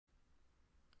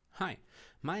Hi,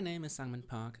 my name is Sangmin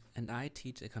Park and I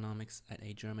teach economics at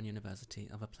a German University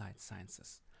of Applied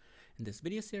Sciences. In this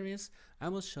video series, I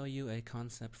will show you a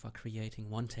concept for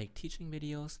creating one-take teaching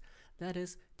videos, that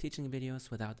is, teaching videos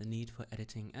without the need for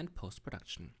editing and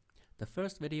post-production. The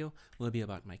first video will be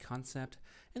about my concept.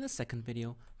 In the second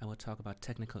video, I will talk about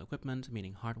technical equipment,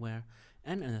 meaning hardware,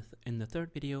 and in the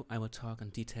third video, I will talk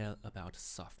in detail about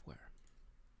software.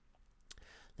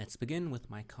 Let's begin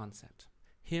with my concept.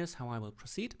 Here's how I will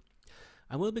proceed.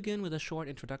 I will begin with a short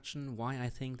introduction why I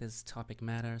think this topic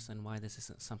matters and why this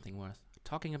is something worth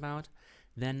talking about.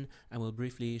 Then I will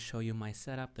briefly show you my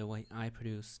setup, the way I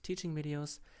produce teaching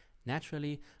videos.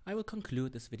 Naturally, I will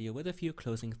conclude this video with a few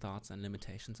closing thoughts and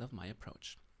limitations of my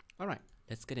approach. Alright,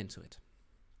 let's get into it.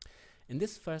 In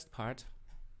this first part,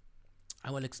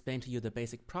 I will explain to you the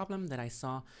basic problem that I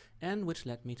saw and which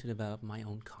led me to develop my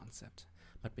own concept.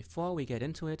 But before we get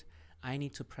into it, I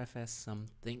need to preface some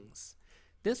things.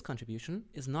 This contribution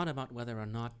is not about whether or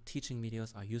not teaching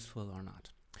videos are useful or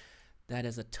not. That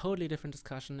is a totally different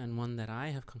discussion and one that I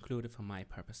have concluded for my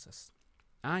purposes.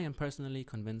 I am personally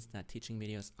convinced that teaching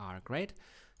videos are great,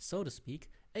 so to speak,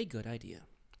 a good idea.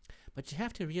 But you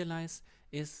have to realize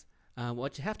is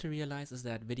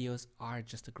that videos are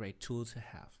just a great tool to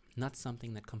have, not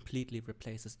something that completely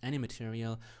replaces any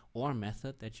material or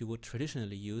method that you would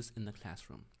traditionally use in the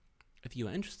classroom. If you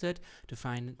are interested to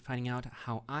finding out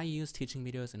how I use teaching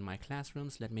videos in my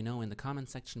classrooms, let me know in the comment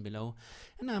section below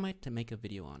and I might make a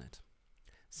video on it.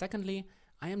 Secondly,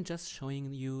 I am just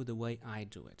showing you the way I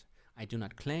do it. I do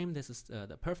not claim this is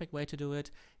the perfect way to do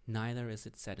it, neither is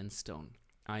it set in stone.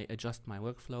 I adjust my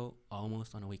workflow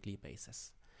almost on a weekly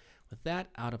basis. With that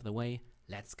out of the way,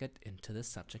 let's get into the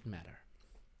subject matter.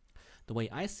 The way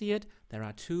I see it, there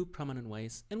are two prominent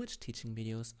ways in which teaching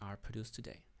videos are produced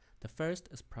today. The first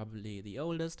is probably the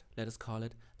oldest, let us call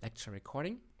it lecture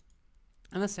recording.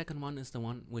 And the second one is the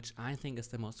one which I think is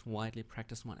the most widely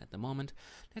practiced one at the moment.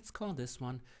 Let's call this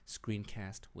one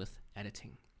screencast with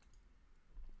editing.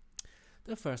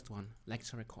 The first one,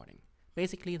 lecture recording.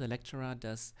 Basically, the lecturer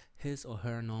does his or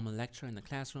her normal lecture in the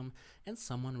classroom and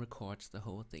someone records the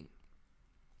whole thing.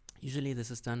 Usually this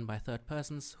is done by third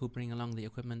persons who bring along the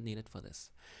equipment needed for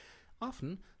this.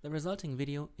 Often, the resulting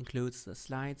video includes the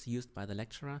slides used by the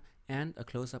lecturer and a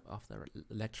close-up of the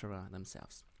lecturer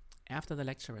themselves. After the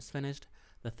lecture is finished,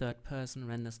 the third person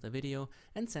renders the video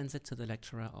and sends it to the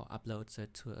lecturer or uploads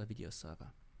it to a video server.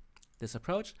 This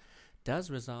approach does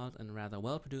result in rather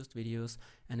well-produced videos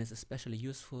and is especially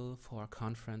useful for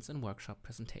conference and workshop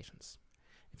presentations.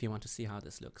 If you want to see how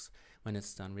this looks when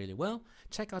it's done really well,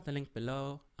 check out the link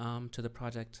below to the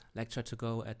project Lecture to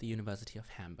Go at the University of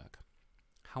Hamburg.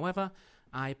 However,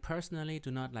 I personally do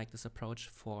not like this approach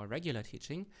for regular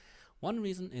teaching. One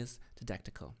reason is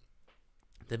didactical.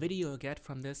 The video you get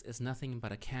from this is nothing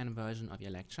but a canned version of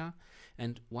your lecture,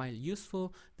 and while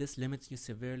useful, this limits you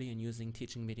severely in using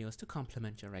teaching videos to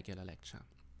complement your regular lecture.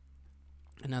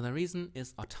 Another reason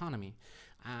is autonomy.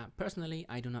 Personally,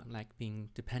 I do not like being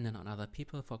dependent on other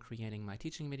people for creating my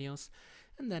teaching videos,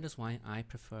 and that is why I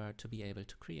prefer to be able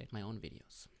to create my own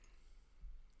videos.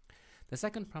 The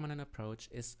second prominent approach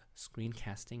is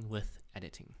screencasting with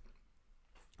editing.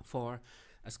 For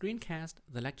a screencast,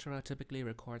 the lecturer typically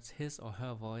records his or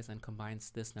her voice and combines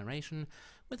this narration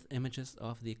with images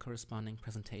of the corresponding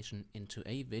presentation into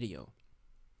a video.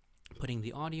 Putting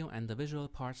the audio and the visual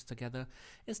parts together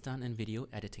is done in video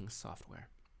editing software.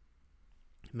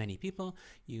 Many people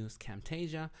use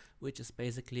Camtasia, which is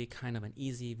basically kind of an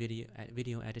easy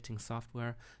video editing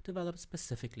software developed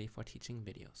specifically for teaching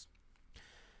videos.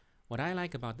 What I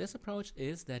like about this approach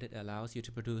is that it allows you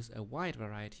to produce a wide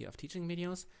variety of teaching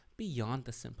videos beyond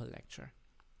the simple lecture.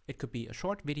 It could be a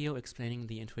short video explaining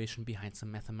the intuition behind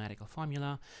some mathematical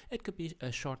formula. It could be a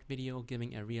short video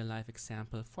giving a real-life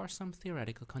example for some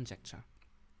theoretical conjecture.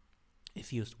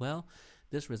 If used well,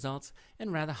 this results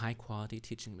in rather high-quality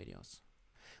teaching videos.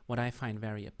 What I find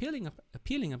very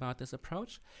appealing about this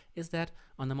approach is that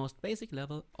on the most basic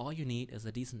level, all you need is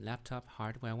a decent laptop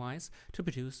hardware-wise to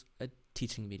produce a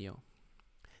teaching video.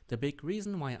 The big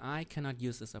reason why I cannot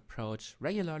use this approach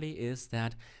regularly is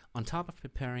that on top of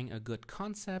preparing a good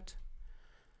concept,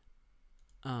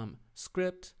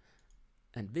 script,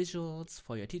 and visuals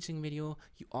for your teaching video,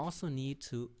 you also need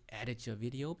to edit your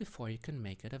video before you can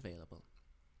make it available.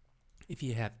 If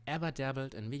you have ever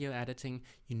dabbled in video editing,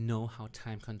 you know how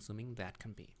time-consuming that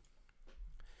can be.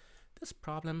 This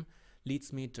problem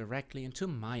leads me directly into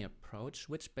my approach,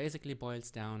 which basically boils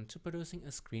down to producing a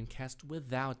screencast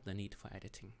without the need for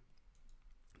editing.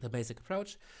 The basic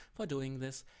approach for doing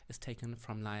this is taken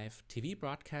from live TV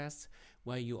broadcasts,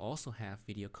 where you also have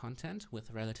video content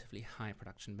with relatively high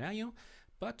production value,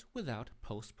 but without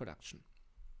post-production.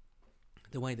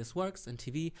 The way this works in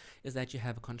TV is that you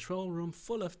have a control room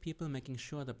full of people making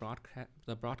sure the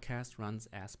broadcast runs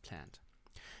as planned.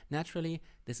 Naturally,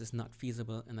 this is not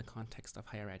feasible in the context of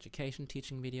higher education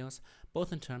teaching videos,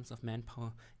 both in terms of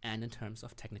manpower and in terms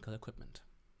of technical equipment.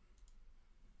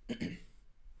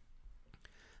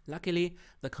 Luckily,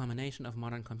 the combination of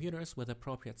modern computers with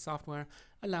appropriate software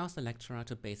allows the lecturer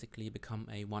to basically become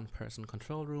a one-person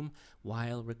control room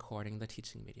while recording the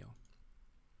teaching video.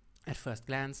 At first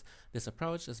glance, this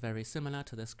approach is very similar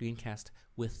to the screencast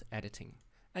with editing.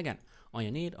 Again, all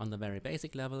you need on the very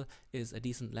basic level is a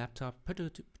decent laptop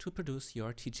to produce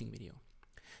your teaching video.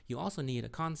 You also need a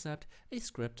concept, a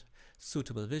script,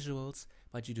 suitable visuals,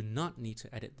 but you do not need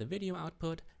to edit the video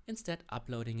output, instead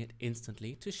uploading it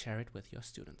instantly to share it with your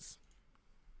students.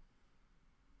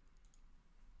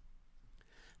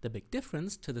 The big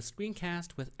difference to the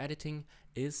screencast with editing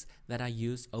is that I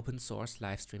use open source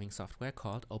live streaming software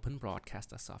called Open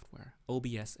Broadcaster Software,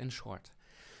 OBS in short.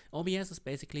 OBS is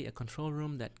basically a control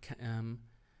room that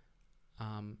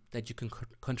you can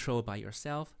control by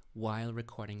yourself while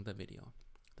recording the video.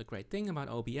 The great thing about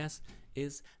OBS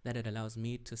is that it allows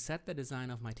me to set the design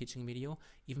of my teaching video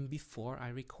even before I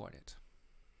record it.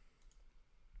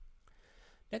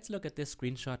 Let's look at this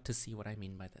screenshot to see what I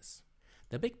mean by this.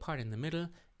 The big part in the middle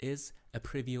is a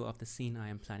preview of the scene I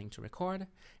am planning to record.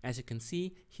 As you can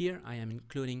see, here I am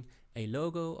including a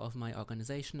logo of my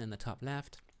organization in the top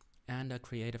left and a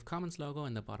Creative Commons logo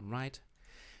in the bottom right.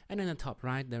 And in the top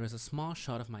right, there is a small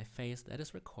shot of my face that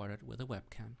is recorded with a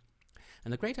webcam.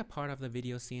 And the greater part of the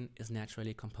video scene is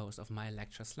naturally composed of my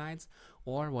lecture slides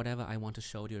or whatever I want to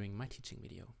show during my teaching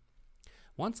video.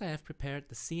 Once I have prepared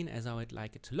the scene as I would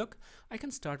like it to look, I can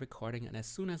start recording, and as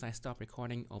soon as I stop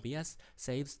recording, OBS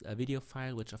saves a video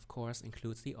file, which of course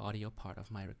includes the audio part of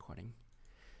my recording.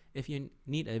 If you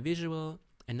need a visual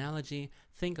analogy,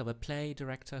 think of a play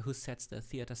director who sets the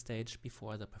theater stage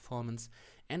before the performance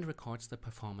and records the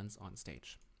performance on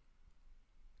stage.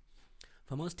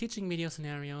 For most teaching video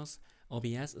scenarios,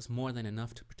 OBS is more than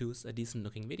enough to produce a decent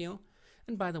looking video.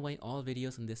 And by the way, all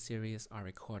videos in this series are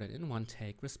recorded in one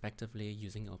take respectively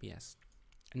using OBS.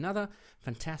 Another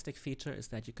fantastic feature is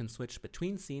that you can switch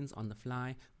between scenes on the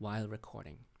fly while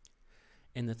recording.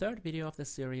 In the third video of this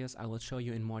series, I will show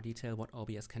you in more detail what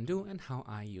OBS can do and how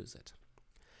I use it.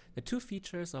 The two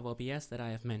features of OBS that I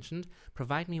have mentioned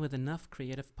provide me with enough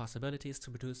creative possibilities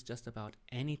to produce just about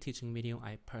any teaching video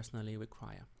I personally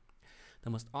require. The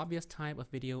most obvious type of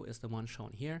video is the one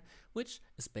shown here, which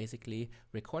is basically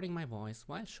recording my voice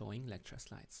while showing lecture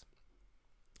slides.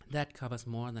 That covers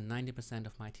more than 90%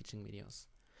 of my teaching videos.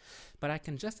 But I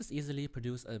can just as easily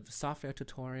produce a software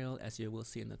tutorial, as you will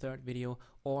see in the third video,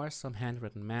 or some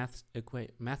handwritten math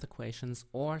equations,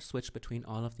 or switch between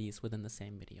all of these within the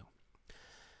same video.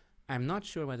 I'm not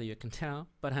sure whether you can tell,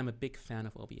 but I'm a big fan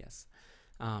of OBS.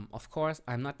 Of course,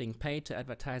 I'm not being paid to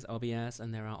advertise OBS,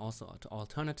 and there are also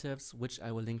alternatives, which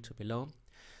I will link to below.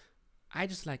 I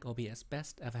just like OBS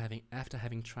best after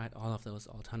having tried all of those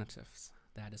alternatives.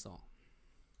 That is all.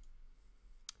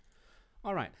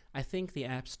 Alright, I think the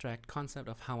abstract concept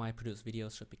of how I produce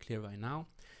videos should be clear by now,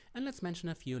 and let's mention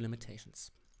a few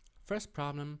limitations. First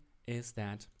problem is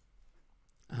that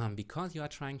because you are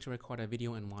trying to record a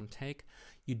video in one take,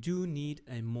 you do need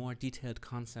a more detailed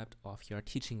concept of your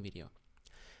teaching video.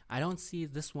 I don't see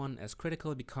this one as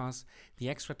critical because the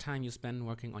extra time you spend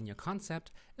working on your concept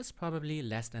is probably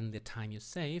less than the time you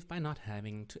save by not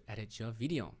having to edit your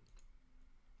video.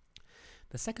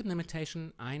 The second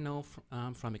limitation I know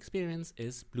from experience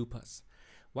is bloopers.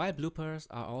 While bloopers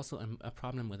are also a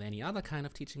problem with any other kind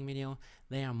of teaching video,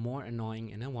 they are more annoying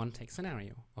in a one-take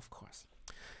scenario, of course.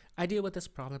 I deal with this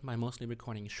problem by mostly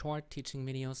recording short teaching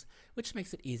videos, which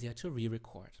makes it easier to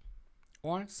re-record.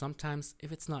 Or sometimes,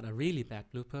 if it's not a really bad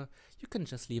blooper, you can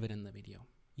just leave it in the video.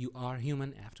 You are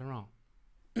human after all.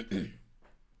 The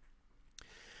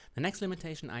next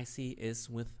limitation I see is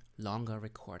with longer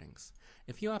recordings.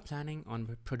 If you are planning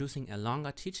on producing a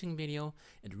longer teaching video,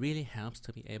 it really helps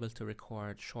to be able to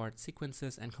record short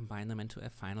sequences and combine them into a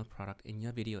final product in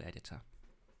your video editor.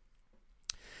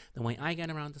 The way I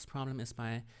get around this problem is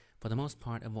by, for the most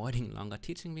part, avoiding longer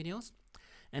teaching videos.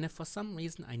 And if for some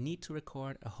reason I need to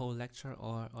record a whole lecture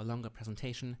or a longer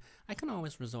presentation, I can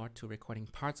always resort to recording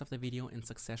parts of the video in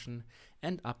succession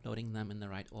and uploading them in the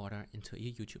right order into a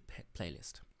YouTube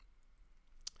playlist.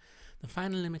 The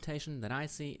final limitation that I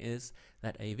see is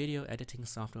that a video editing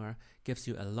software gives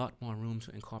you a lot more room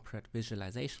to incorporate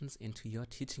visualizations into your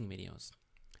teaching videos.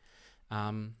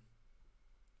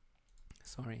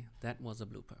 Sorry, that was a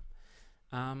blooper.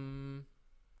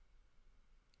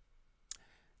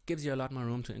 gives you a lot more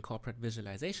room to incorporate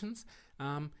visualizations.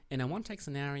 In a one-take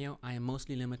scenario, I am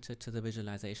mostly limited to the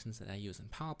visualizations that I use in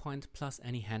PowerPoint, plus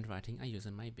any handwriting I use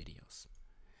in my videos.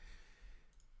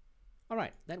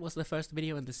 Alright, that was the first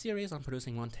video in the series on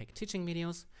producing one-take teaching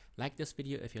videos. Like this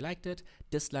video if you liked it,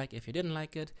 dislike if you didn't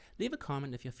like it, leave a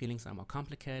comment if your feelings are more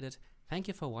complicated. Thank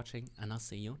you for watching, and I'll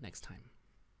see you next time.